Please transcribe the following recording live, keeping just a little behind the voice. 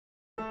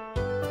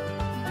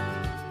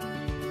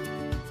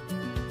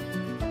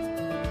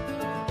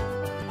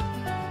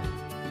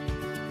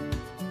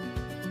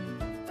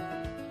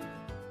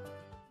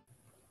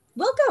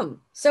Welcome.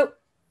 So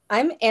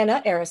I'm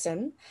Anna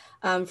Arison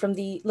from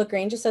the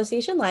LaGrange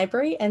Association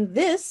Library, and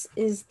this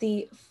is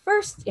the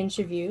first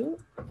interview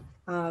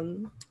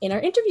in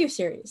our interview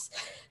series.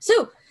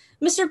 So,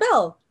 Mr.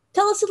 Bell,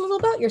 tell us a little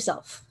about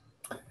yourself.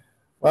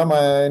 Well,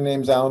 my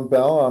name's Alan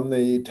Bell. I'm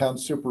the town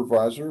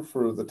supervisor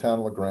for the town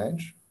of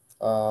LaGrange.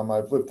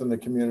 I've lived in the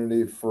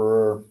community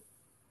for,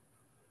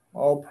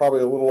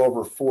 probably a little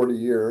over 40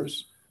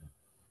 years.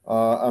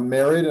 I'm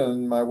married,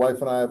 and my wife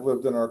and I have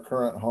lived in our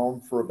current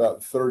home for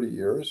about 30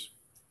 years.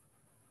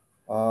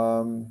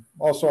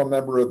 Also a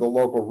member of the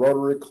local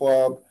Rotary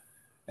Club,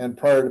 and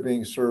prior to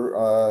being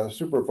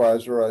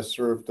supervisor, I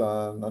served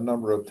on a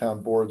number of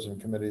town boards and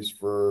committees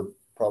for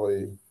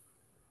probably,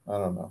 I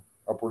don't know,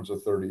 upwards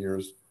of 30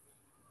 years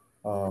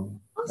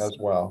as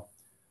well.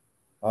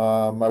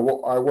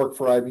 I worked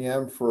for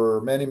IBM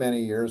for many,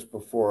 many years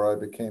before I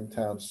became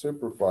town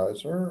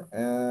supervisor,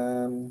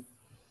 and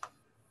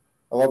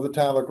I love the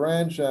town of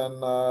LaGrange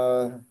and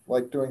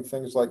like doing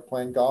things like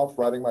playing golf,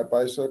 riding my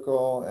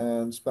bicycle,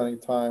 and spending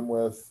time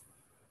with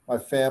my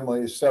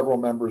family, several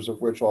members of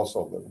which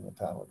also live in the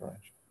town of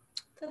LaGrange.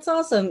 That's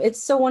awesome.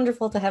 It's so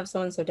wonderful to have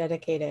someone so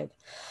dedicated.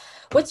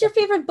 What's your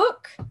favorite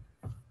book?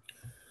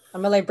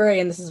 I'm a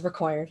librarian. This is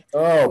required.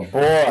 Oh,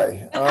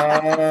 boy.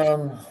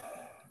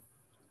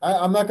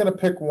 I'm not going to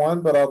pick one,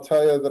 but I'll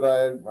tell you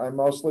that I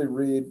mostly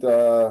read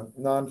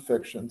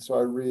nonfiction. So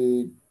I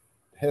read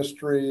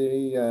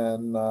history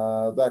and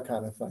that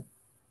kind of thing.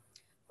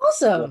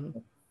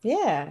 Awesome.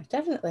 Yeah,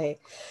 definitely.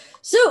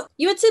 So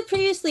you had said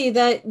previously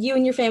that you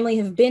and your family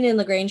have been in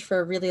LaGrange for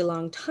a really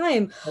long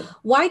time.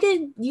 Why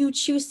did you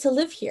choose to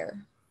live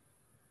here?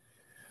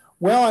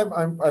 Well,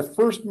 when I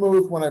first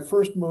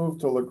moved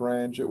to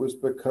LaGrange, it was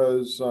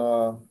because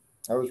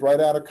I was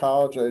right out of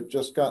college. I had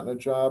just gotten a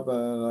job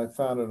and I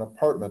found an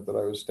apartment that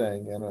I was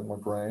staying in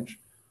LaGrange.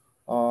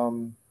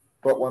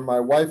 But when my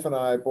wife and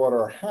I bought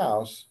our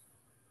house,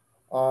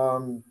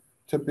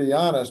 to be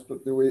honest,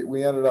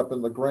 we ended up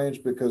in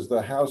LaGrange because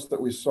the house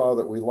that we saw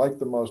that we liked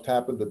the most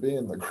happened to be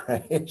in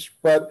LaGrange.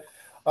 But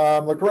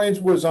LaGrange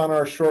was on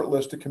our short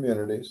list of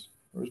communities.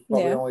 There was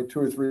probably only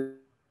two or three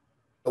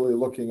really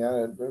looking at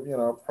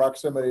it,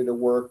 proximity to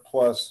work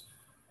plus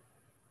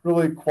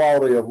really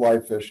quality of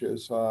life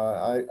issues.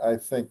 I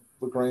think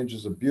LaGrange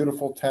is a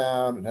beautiful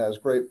town. It has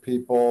great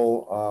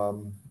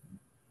people,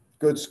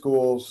 good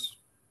schools.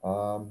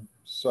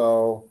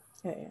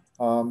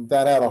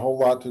 That had a whole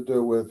lot to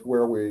do with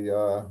where we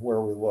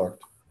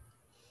looked.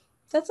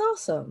 That's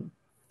awesome.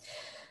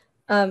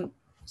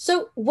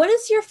 So what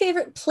is your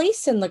favorite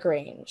place in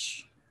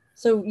LaGrange?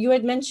 So you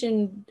had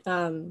mentioned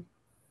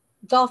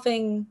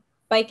golfing,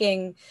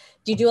 biking.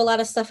 Do you do a lot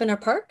of stuff in our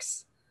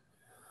parks?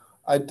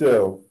 I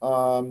do.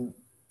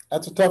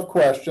 That's a tough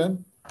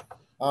question.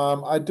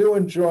 I do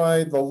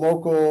enjoy the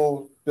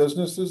local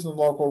businesses and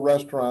local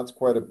restaurants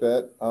quite a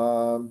bit.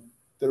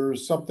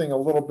 There's something a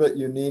little bit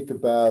unique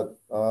about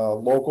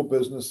local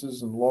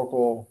businesses and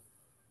local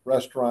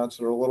restaurants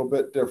that are a little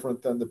bit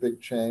different than the big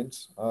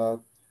chains.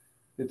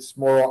 It's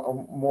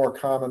more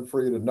common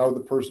for you to know the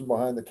person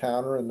behind the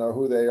counter and know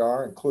who they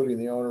are, including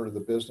the owner of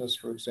the business,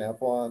 for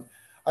example. And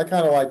I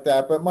kind of like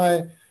that. But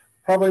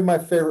probably my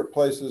favorite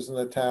places in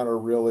the town are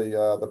really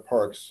the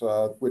parks,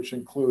 which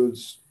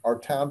includes our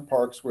town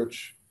parks,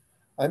 which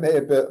I may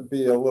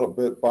be a little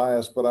bit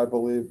biased, but I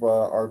believe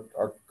our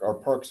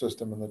park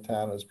system in the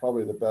town is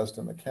probably the best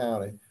in the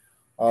county.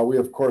 We,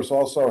 of course,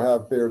 also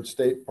have Baird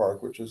State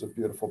Park, which is a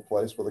beautiful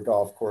place with a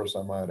golf course,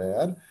 I might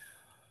add.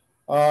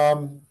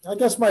 I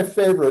guess my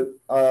favorite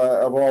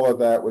of all of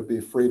that would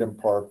be Freedom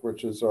Park,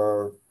 which is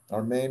our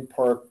main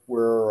park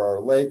where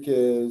our lake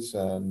is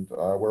and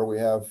where we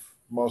have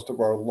most of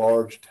our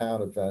large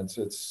town events.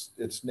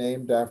 It's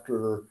named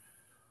after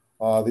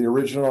the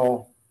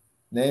original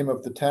name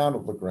of the town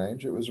of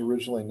LaGrange. It was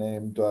originally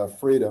named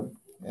Freedom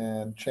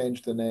and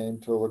changed the name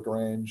to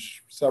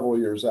LaGrange several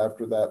years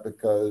after that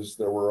because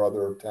there were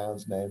other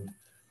towns named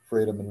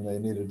Freedom and they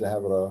needed to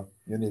have a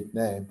unique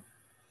name.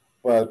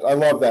 But I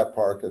love that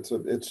park.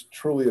 It's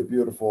truly a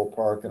beautiful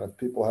park, and if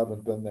people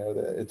haven't been there,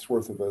 it's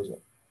worth a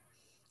visit.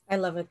 I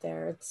love it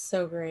there. It's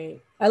so great.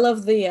 I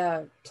love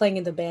the playing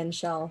in the band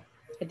shell.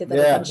 I did that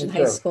a bunch in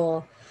high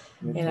school.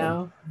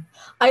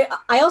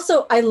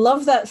 I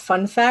love that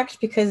fun fact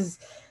because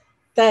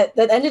that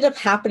ended up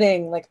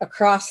happening like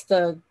across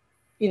the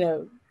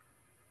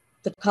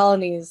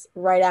colonies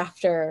right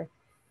after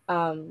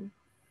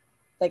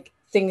like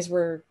things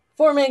were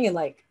forming and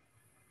like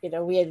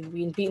we had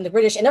beaten the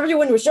British and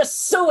everyone was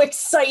just so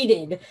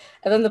excited,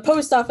 and then the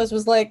post office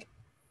was like,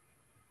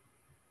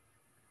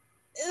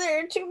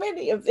 there are too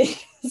many of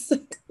these.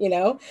 And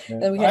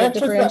we had to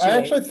differentiate. I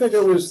actually think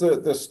it was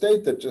the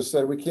state that just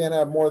said we can't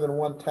have more than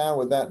one town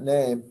with that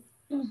name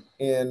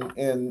in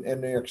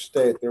New York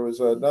State. There was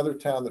another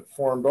town that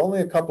formed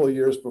only a couple of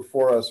years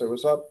before us. It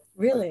was up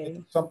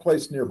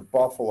someplace near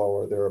Buffalo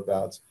or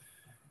thereabouts.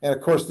 And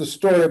of course, the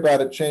story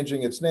about it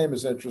changing its name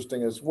is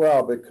interesting as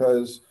well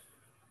because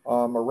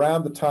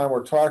around the time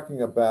we're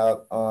talking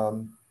about,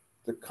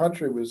 the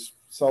country was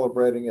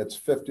celebrating its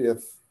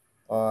 50th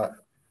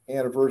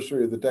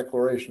anniversary of the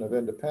Declaration of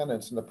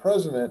Independence, and the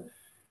president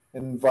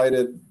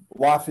invited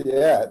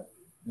Lafayette,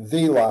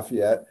 the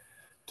Lafayette,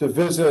 to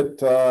visit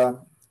the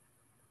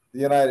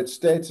United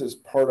States as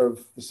part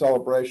of the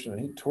celebration.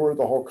 And he toured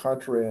the whole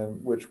country,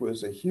 and which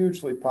was a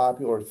hugely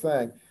popular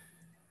thing.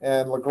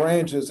 And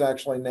LaGrange is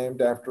actually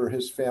named after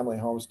his family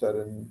homestead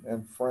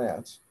in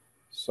France.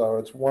 So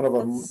it's one of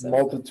a That's so cool.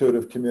 multitude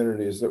of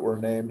communities that were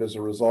named as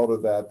a result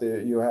of that.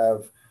 You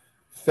have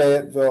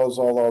Fayettevilles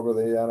all over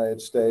the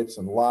United States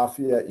and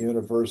Lafayette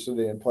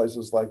University and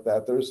places like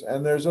that.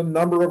 There's a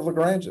number of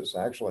LaGranges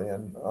actually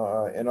in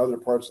other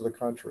parts of the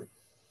country.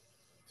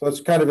 So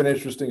it's kind of an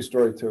interesting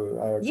story too.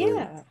 I agree.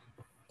 Yeah,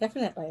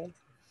 definitely.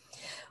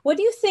 What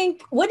do you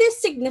think? What is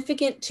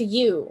significant to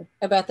you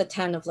about the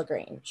town of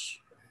LaGrange?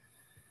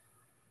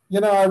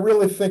 I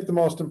really think the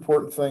most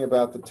important thing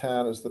about the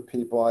town is the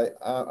people.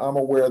 I'm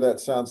aware that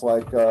sounds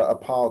like a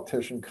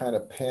politician kind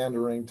of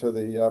pandering to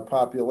the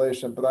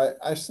population, but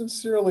I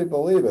sincerely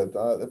believe it.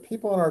 The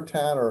people in our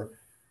town are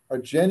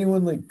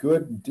genuinely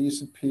good and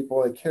decent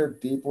people. They care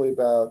deeply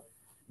about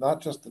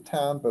not just the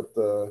town, but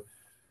the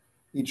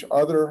each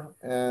other,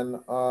 and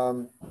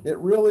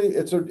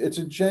it's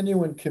a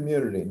genuine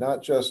community,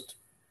 not just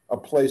a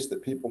place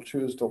that people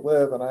choose to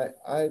live. And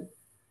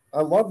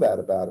I love that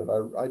about it.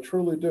 I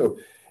truly do.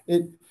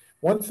 It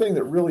One thing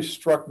that really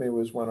struck me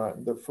was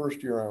the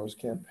first year I was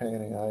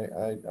campaigning,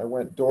 I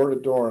went door to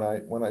door,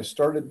 and when I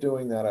started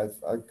doing that,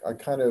 I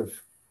kind of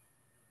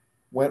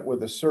went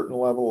with a certain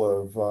level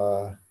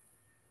of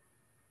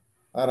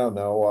I don't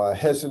know,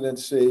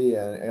 hesitancy,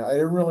 and I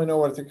didn't really know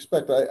what to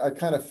expect. I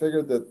kind of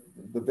figured that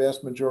the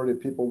vast majority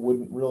of people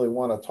wouldn't really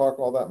want to talk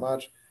all that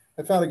much.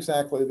 I found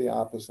exactly the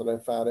opposite. I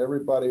found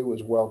everybody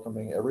was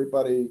welcoming.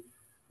 Everybody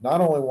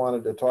not only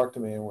wanted to talk to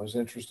me and was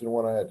interested in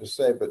what I had to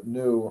say, but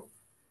knew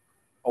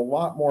a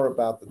lot more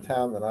about the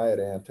town than I had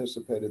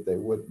anticipated they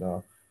would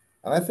know.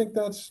 And I think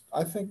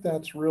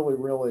that's really,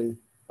 really,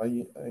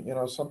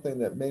 something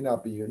that may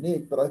not be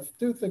unique, but I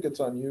do think it's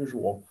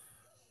unusual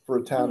for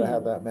a town to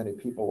have Hmm, that many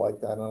people like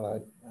that.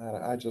 And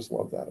I just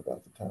love that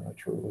about the town. I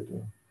truly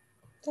do.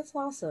 that's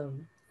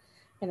awesome.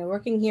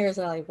 Working here as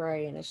a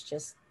librarian is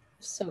just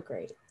so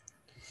great.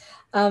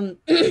 Um,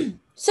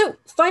 so,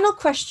 final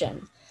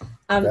question.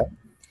 Um, Okay.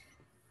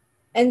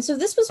 and so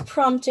this was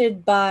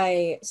prompted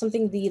by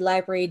something the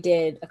library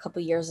did a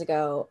couple years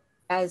ago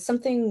as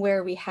something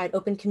where we had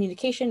open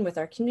communication with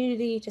our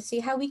community to see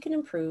how we can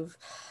improve,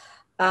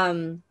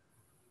 um,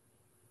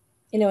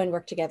 and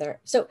work together.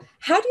 So,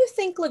 how do you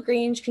think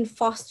LaGrange can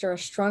foster a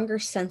stronger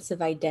sense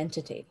of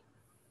identity?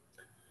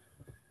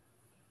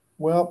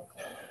 Well,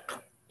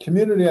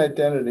 community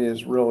identity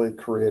is really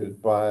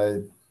created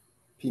by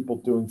people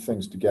doing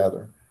things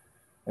together.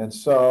 And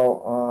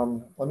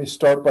so let me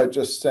start by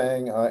just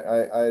saying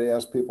I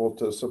ask people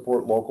to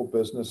support local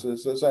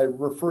businesses. As I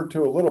referred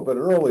to a little bit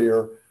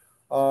earlier,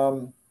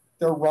 um,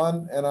 they're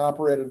run and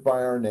operated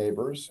by our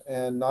neighbors.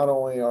 And not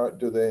only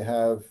do they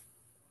have,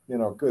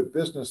 good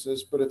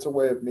businesses, but it's a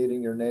way of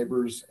meeting your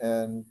neighbors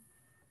and,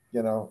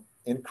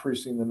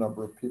 increasing the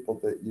number of people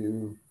that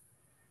you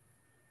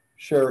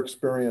share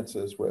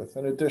experiences with.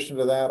 In addition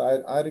to that,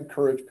 I'd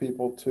encourage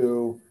people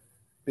to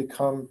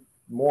become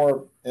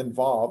more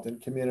involved in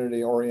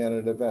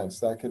community-oriented events.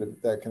 That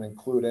can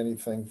include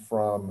anything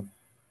from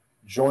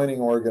joining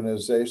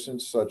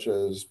organizations such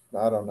as,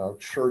 I don't know,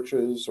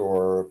 churches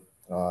or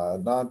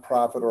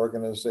nonprofit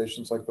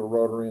organizations like the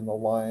Rotary and the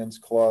Lions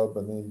Club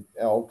and the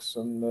Elks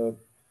and the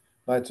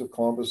Knights of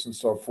Columbus and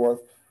so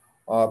forth,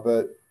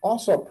 but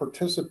also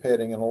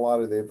participating in a lot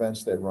of the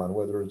events they run,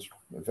 whether it's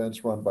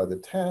events run by the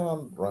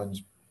town,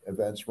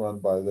 events run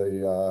by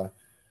the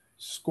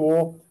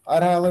school.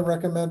 I'd highly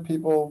recommend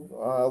people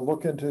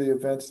look into the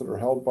events that are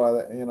held by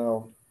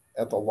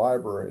at the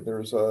library.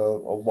 There's a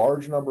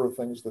large number of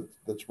things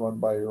that's run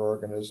by your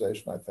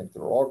organization. I think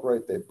they're all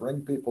great. They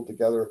bring people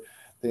together.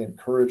 They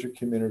encourage a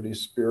community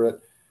spirit.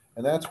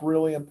 And that's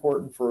really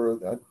important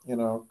for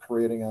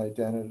creating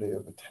identity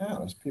of a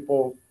town.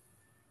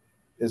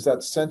 Is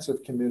that sense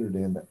of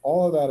community, and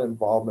all of that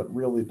involvement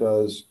really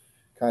does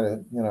kind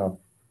of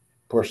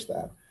push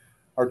that.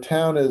 Our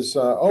town has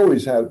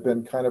always had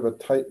been kind of a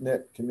tight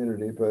knit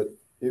community, but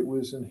it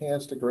was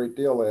enhanced a great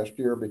deal last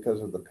year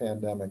because of the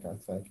pandemic. I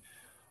think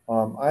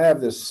I have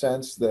this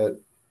sense that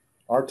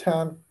our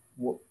town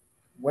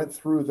went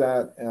through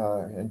that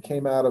and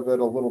came out of it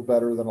a little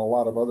better than a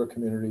lot of other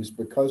communities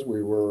because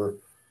we were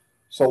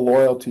so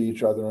loyal to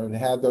each other and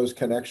had those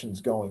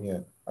connections going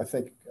in. I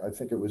think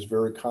it was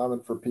very common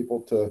for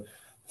people to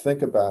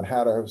think about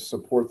how to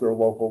support their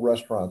local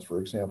restaurants, for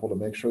example, to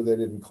make sure they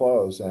didn't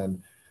close.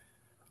 And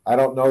I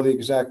don't know the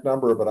exact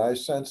number, but I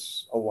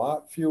sense a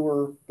lot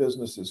fewer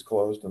businesses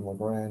closed in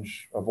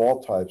LaGrange of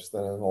all types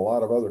than in a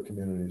lot of other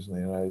communities in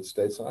the United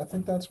States. And I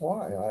think that's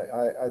why.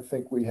 I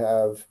think we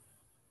have,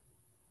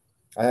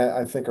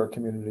 I think our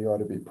community ought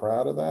to be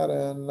proud of that.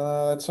 And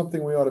that's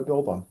something we ought to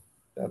build on,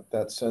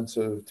 that sense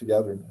of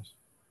togetherness.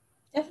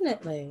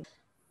 Definitely.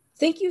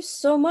 Thank you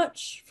so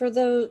much for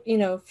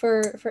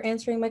for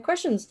answering my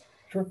questions.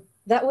 Sure.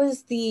 That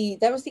was the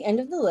end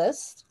of the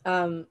list.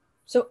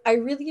 So I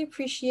really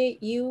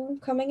appreciate you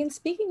coming and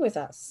speaking with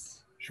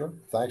us. Sure.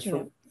 You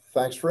know,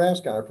 Thanks for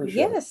asking. I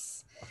appreciate it.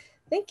 yes,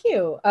 thank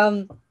you.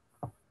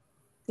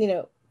 You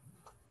know,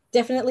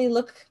 definitely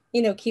look,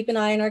 keep an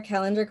eye on our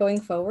calendar going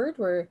forward.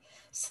 We're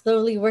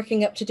slowly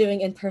working up to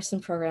doing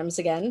in-person programs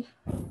again.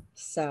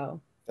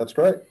 So, That's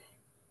great.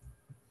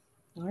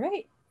 all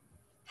right.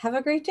 Have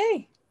a great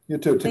day. You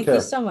too. Take Thank you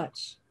care. so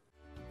much.